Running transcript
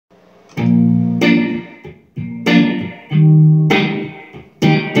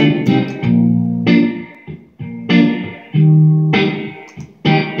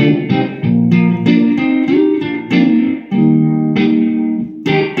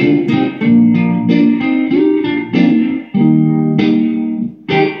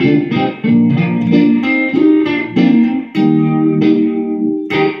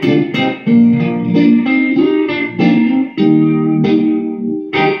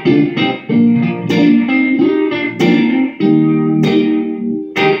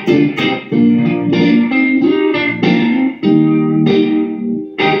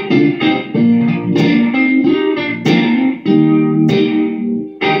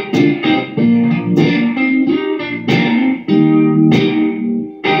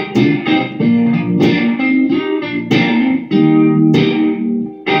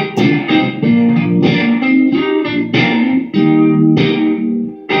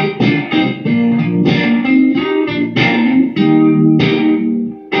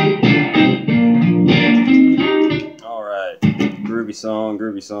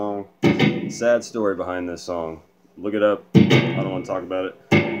Groovy song. Sad story behind this song. Look it up. I don't want to talk about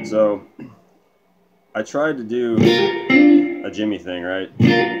it. So, I tried to do a Jimmy thing, right?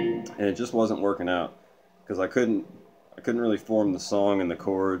 And it just wasn't working out because I couldn't really form the song and the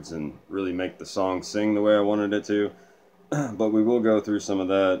chords and really make the song sing the way I wanted it to. But we will go through some of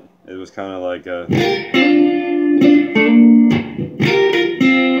that. It was kind of like a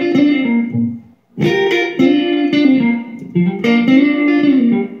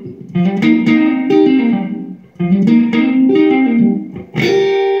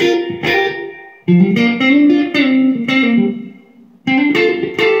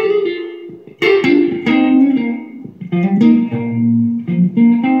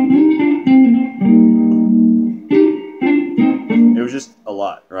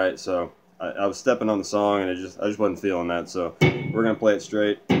right? So I was stepping on the song and I just wasn't feeling that. So we're gonna play it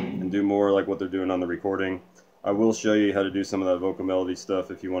straight and do more like what they're doing on the recording. I will show you how to do some of that vocal melody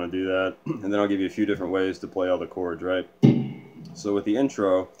stuff if you want to do that, and then I'll give you a few different ways to play all the chords, right? So with the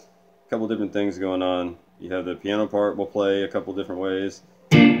intro, a couple different things going on. You have the piano part we'll play a couple different ways,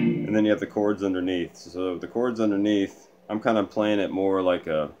 and then you have the chords underneath. So the chords underneath, I'm kind of playing it more like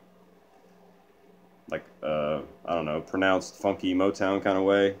a I don't know, pronounced funky Motown kind of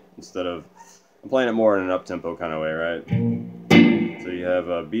way, instead of, I'm playing it more in an up-tempo kind of way, right? So you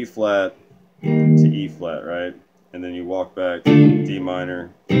have B flat to E flat, right? And then you walk back D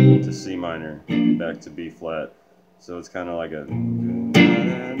minor to C minor, back to B flat. So it's kind of like a...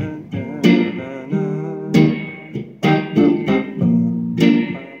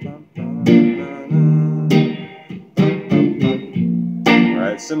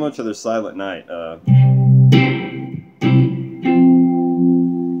 Right, similar to their Silent Night.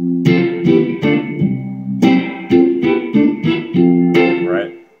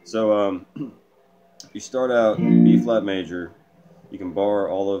 So you start out B flat major, you can bar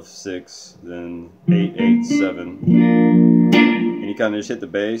all of 6, then 8, 8, 7, and you kind of just hit the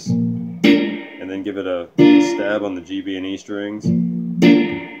bass, and then give it a stab on the G, B, and E strings, and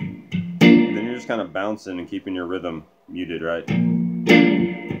then you're just kind of bouncing and keeping your rhythm muted, right?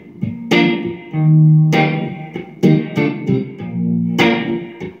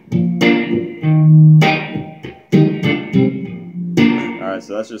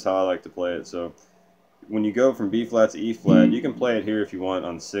 So that's just how I like to play it. So when you go from B flat to E flat, you can play it here if you want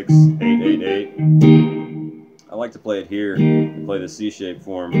on 6, 8, 8, 8. I like to play it here and play the C-shaped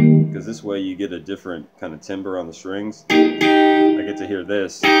form because this way you get a different kind of timbre on the strings. I get to hear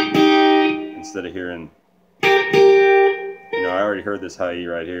this instead of hearing, you know, I already heard this high E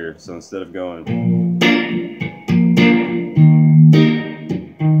right here. So instead of going,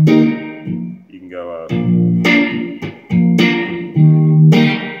 you can go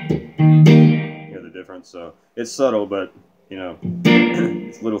so it's subtle, but you know,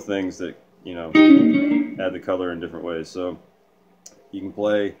 it's little things that, you know, add the color in different ways. So you can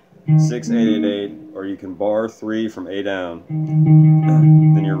play 6, 8, 8, 8, or you can bar 3 from A down.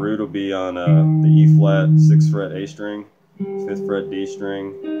 Then your root will be on the E flat, 6th fret A string, 5th fret D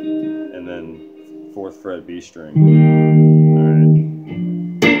string, and then 4th fret B string. All right.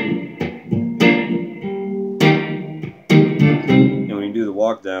 And when you do the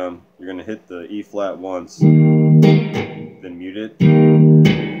walk down, you're going to hit the E flat once, then mute it,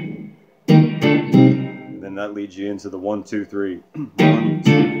 and then that leads you into the 1, 2, 3, 1,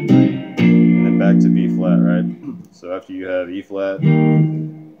 2, 3, and then back to B flat, right? So after you have E flat, you're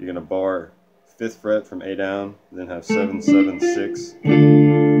going to bar 5th fret from A down, then have 7, 7, 6,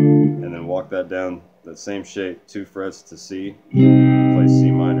 and then walk that down, that same shape, 2 frets to C, play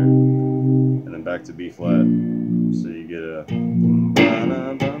C minor, and then back to B flat. So you get a...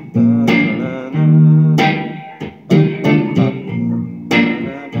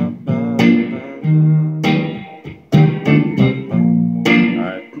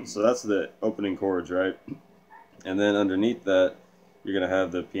 So that's the opening chords, right? And then underneath that, you're going to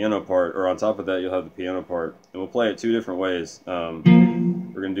have the piano part, or on top of that, you'll have the piano part. And we'll play it 2 different ways. We're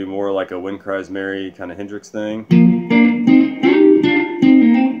going to do more like a Wind Cries Mary kind of Hendrix thing.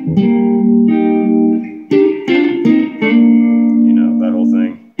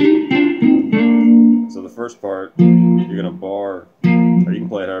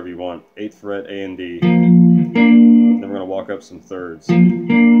 up some thirds. So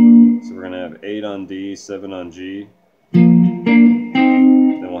we're going to have 8 on D, 7 on G.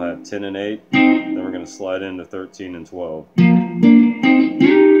 Then we'll have 10 and 8. Then we're going to slide into 13 and 12. Then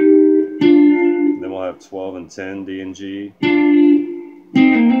we'll have 12 and 10, D and G.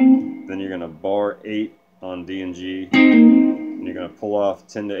 Then you're going to bar 8 on D and G. And you're going to pull off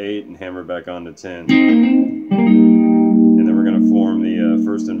 10 to 8 and hammer back onto 10. And then we're going to form the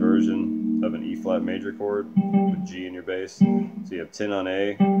first inversion of an E flat major chord with G in your bass. So you have 10 on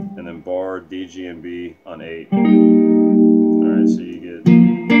A, and then bar D, G, and B on 8. Alright, so you get...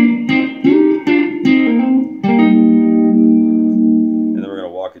 And then we're going to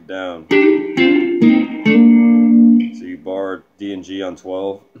walk it down. So you bar D and G on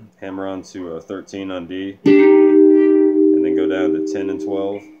 12, hammer onto 13 on D, and then go down to 10 and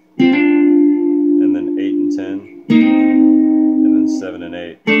 12, and then 8 and 10, and then 7 and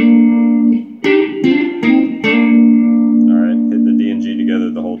 8. Alright, hit the D and G together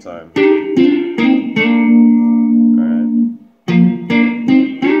the whole time. Alright.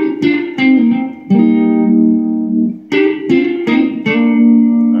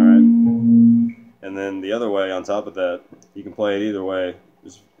 Alright. And then the other way on top of that, you can play it either way.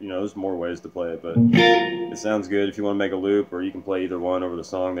 There's more ways to play it, but it sounds good if you want to make a loop, or you can play either one over the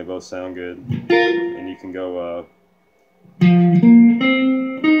song. They both sound good. And you can go alright,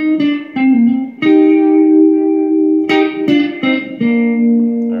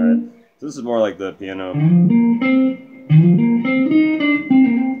 so this is more like the piano.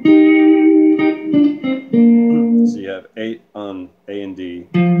 So you have 8 on A and D.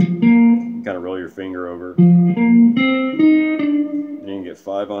 You kind of roll your finger over. And you can get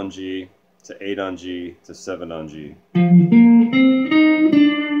 5 on G, to 8 on G, to 7 on G. Then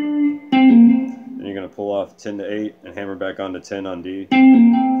you're going to pull off 10 to 8 and hammer back onto 10 on D.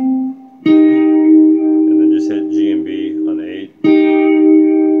 And then just hit G and B on 8.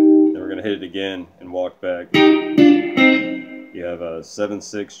 Then we're going to hit it again and walk back. You have a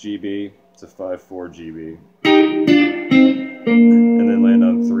 7-6 GB to 5-4 GB. And then land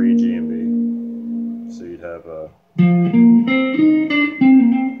on 3 G and B. So you'd have a...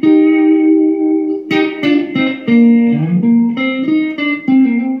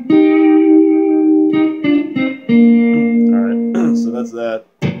 That's that,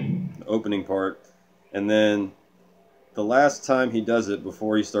 the opening part. And then the last time he does it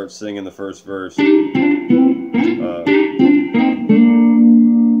before he starts singing the first verse, he'll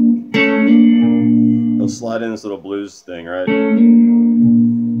slide in this little blues thing, right?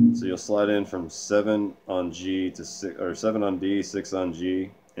 So you'll slide in from 7 on G to 6, or 7 on D, 6 on G,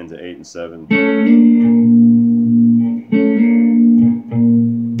 into 8 and 7.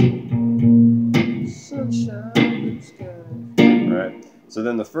 So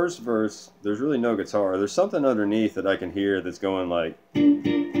then the first verse, there's really no guitar. There's something underneath that I can hear that's going like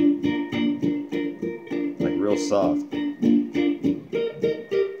real soft.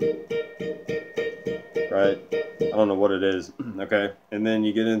 Right? I don't know what it is. Okay? And then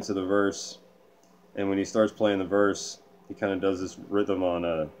you get into the verse, and when he starts playing the verse, he kind of does this rhythm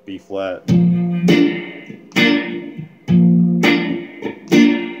on B flat.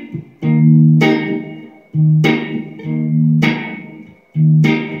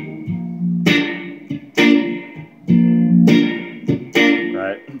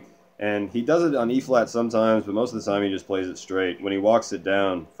 And he does it on E flat sometimes, but most of the time he just plays it straight. When he walks it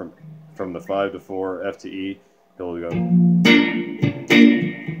down from the 5 to 4, F to E, he'll go.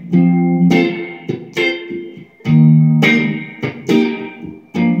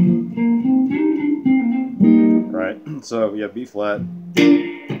 Right? So yeah, B flat.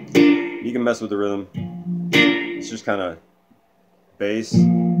 You can mess with the rhythm. It's just kind of bass,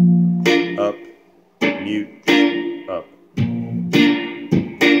 up, mute, up.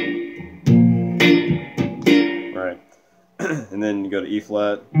 And then you go to E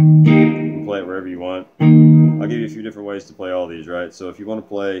flat, you can play it wherever you want. I'll give you a few different ways to play all these, right? So if you want to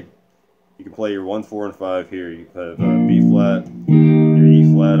play, you can play your 1, 4, and 5 here. You have B flat, your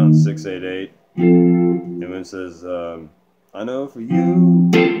E flat on 6, 8, 8. And when it says, I know for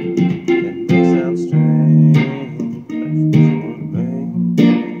you, it may sound strange.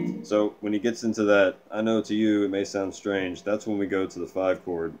 So when he gets into that, I know to you, it may sound strange, that's when we go to the 5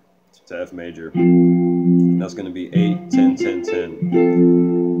 chord, to F major. That's going to be 8, 10, 10, 10.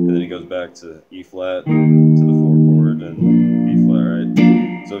 And then he goes back to E flat, to the 4 chord, and B flat,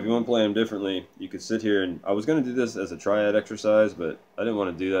 right? So if you want to play them differently, you could sit here, and I was going to do this as a triad exercise, but I didn't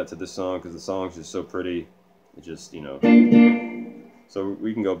want to do that to this song because the song's just so pretty. It just, So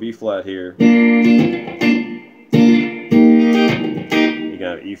we can go B flat here. You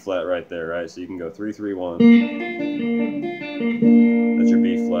got E flat right there, right? So you can go 3, 3, 1. That's your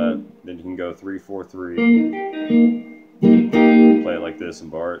B flat. Then you can go 3, 4, 3. Play it like this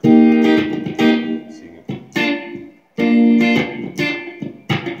and bar it. So you can...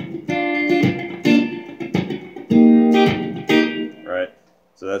 Alright,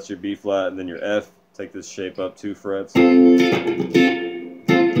 so that's your B flat, and then your F. Take this shape up 2 frets.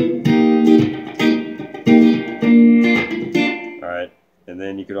 Alright, and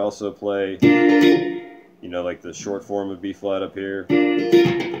then you could also play, you know, like the short form of B flat up here. And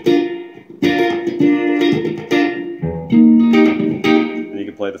you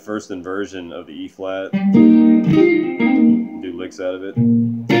can play the first inversion of the E flat. Do licks out of it.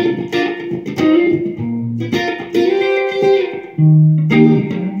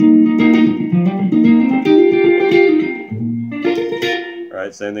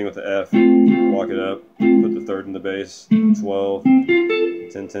 Alright, same thing with the F. Walk it up, put the third in the bass, 12,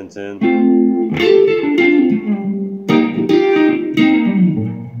 10, 10, 10.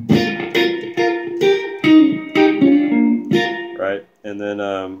 Right, and then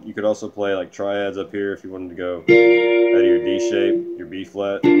you could also play like triads up here if you wanted to go out of your D shape, your B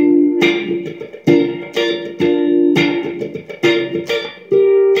flat. Go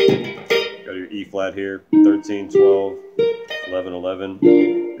to your E flat here, 13, 12, 11, 11.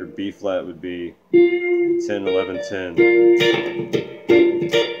 Your B flat would be 10, 11, 10.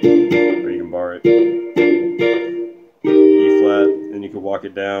 Or you can bar it. E flat, and you can walk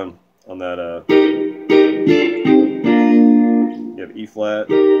it down on that. You have E flat,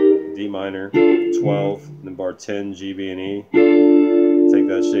 D minor, 12, and then bar 10, G, B, and E. Take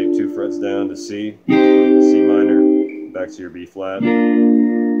that shape 2 frets down to C, C minor, back to your B flat.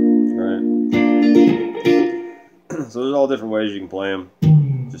 Alright. So there's all different ways you can play them.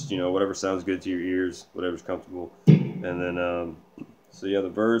 Just, you know, whatever sounds good to your ears, whatever's comfortable. And then, so you have the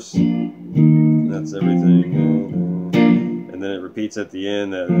verse, that's everything. And then it repeats at the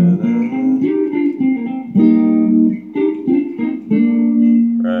end.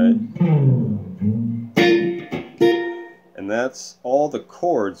 Right. And that's all the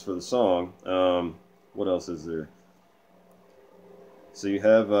chords for the song. What else is there? So you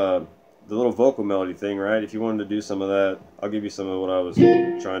have the little vocal melody thing, right? If you wanted to do some of that, I'll give you some of what I was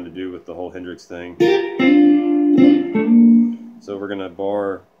trying to do with the whole Hendrix thing. So we're gonna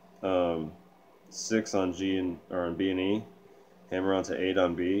bar 6 on G and or on B and E, hammer onto 8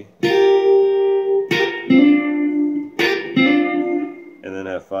 on B, and then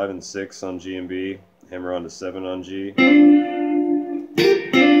have 5 and 6 on G and B, hammer onto 7 on G,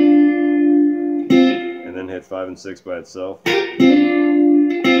 and then hit 5 and 6 by itself.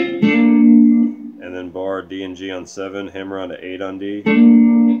 And then bar D and G on 7, hammer onto 8 on D. So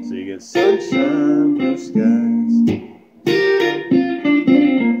you get sunshine, blue skies.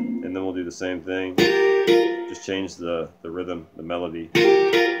 And then we'll do the same thing. Just change the rhythm, the melody.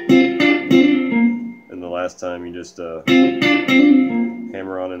 And the last time you just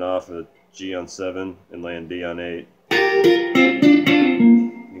hammer on and off a G on 7 and land D on 8.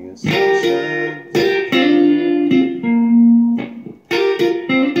 You get sunshine.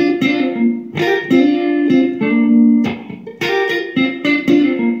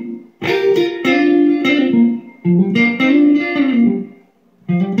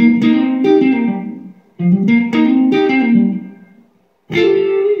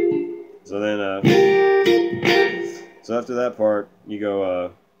 So after that part, you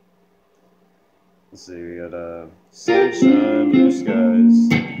go, let's see, we got sunshine, blue skies,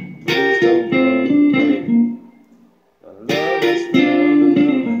 please don't go away. My love is found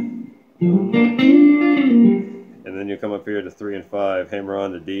another. And then you come up here to 3 and 5, hammer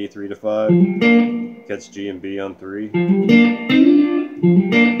on to D, 3 to 5, catch G and B on 3,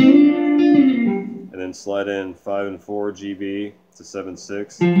 and then slide in 5 and 4, G, B to 7,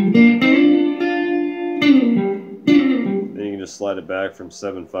 6. Then you can just slide it back from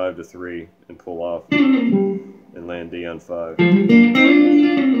 7, 5 to 3 and pull off and land D on 5.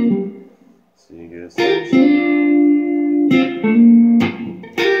 So you get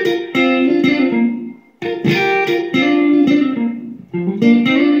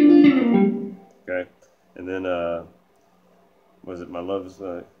okay, and then was it my love's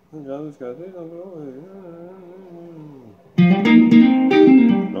I don't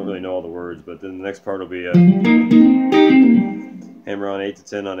really know all the words, but then the next part will be hammer on 8 to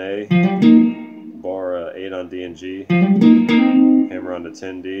 10 on A, bar 8 on D and G, hammer on to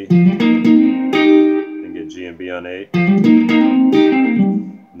 10 D, and get G and B on 8,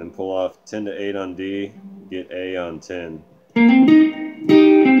 and then pull off 10 to 8 on D, get A on 10. You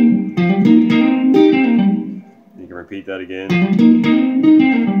can repeat that again.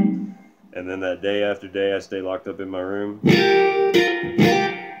 And then that day after day I stay locked up in my room.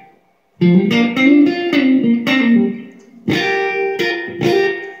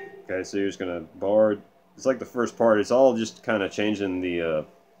 Okay, so you're just gonna bar. It's like the first part. It's all just kind of changing the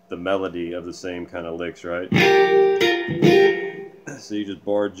melody of the same kind of licks, right? So you just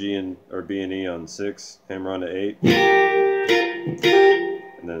bar G and or B and E on 6, hammer on to 8, and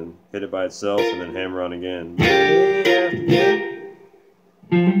then hit it by itself, and then hammer on again.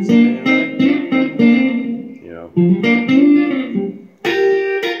 You know.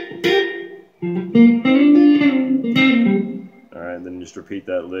 All right, then just repeat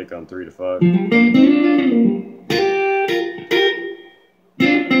that lick on 3 to 5. You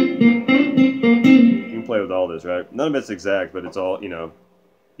can play with all this, right? None of it's exact, but it's all, you know,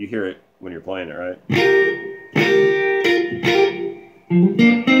 you hear it when you're playing it, right?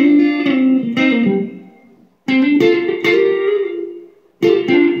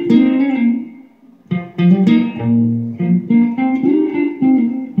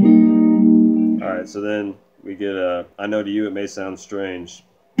 Alright, so then we get I know to you it may sound strange.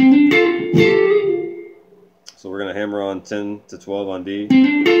 So we're going to hammer on 10 to 12 on D,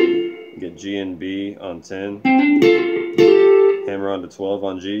 get G and B on 10, hammer on to 12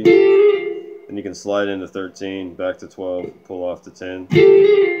 on G, then you can slide into 13, back to 12, pull off to 10,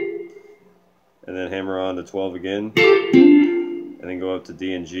 and then hammer on to 12 again, and then go up to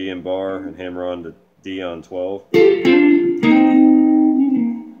D and G and bar, and hammer on to D on 12,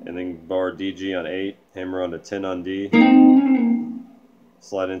 and then bar DG on 8, hammer on to 10 on D,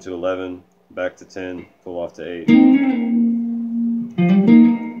 slide into 11, back to 10, pull off to 8,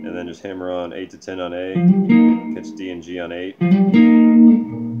 and then just hammer on 8 to 10 on A, pitch D and G on 8.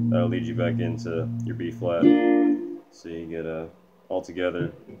 That'll lead you back into your B flat. So you get all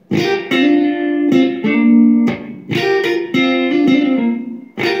together.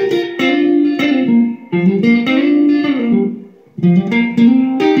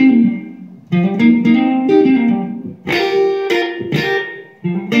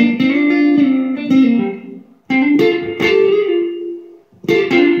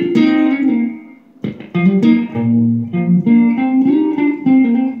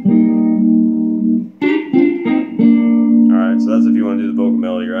 So that's if you want to do the vocal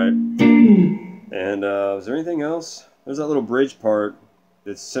melody, right? And is there anything else? There's that little bridge part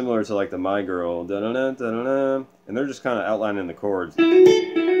that's similar to like the My Girl, da-da-da, da-da-da, and they're just kind of outlining the chords.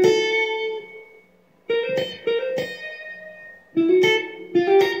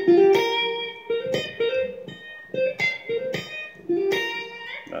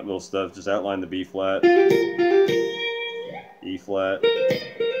 That little stuff, just outline the B flat, E flat.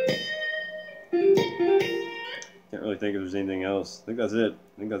 Can't really think if there's anything else. I think that's it.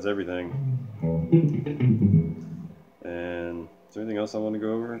 I think that's everything. And is there anything else I want to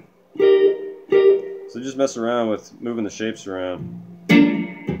go over? So just mess around with moving the shapes around.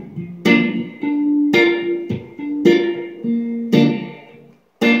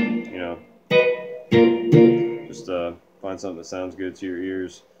 You know, just find something that sounds good to your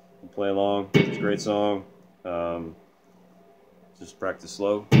ears and play along. It's a great song. Just practice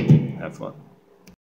slow. Have fun.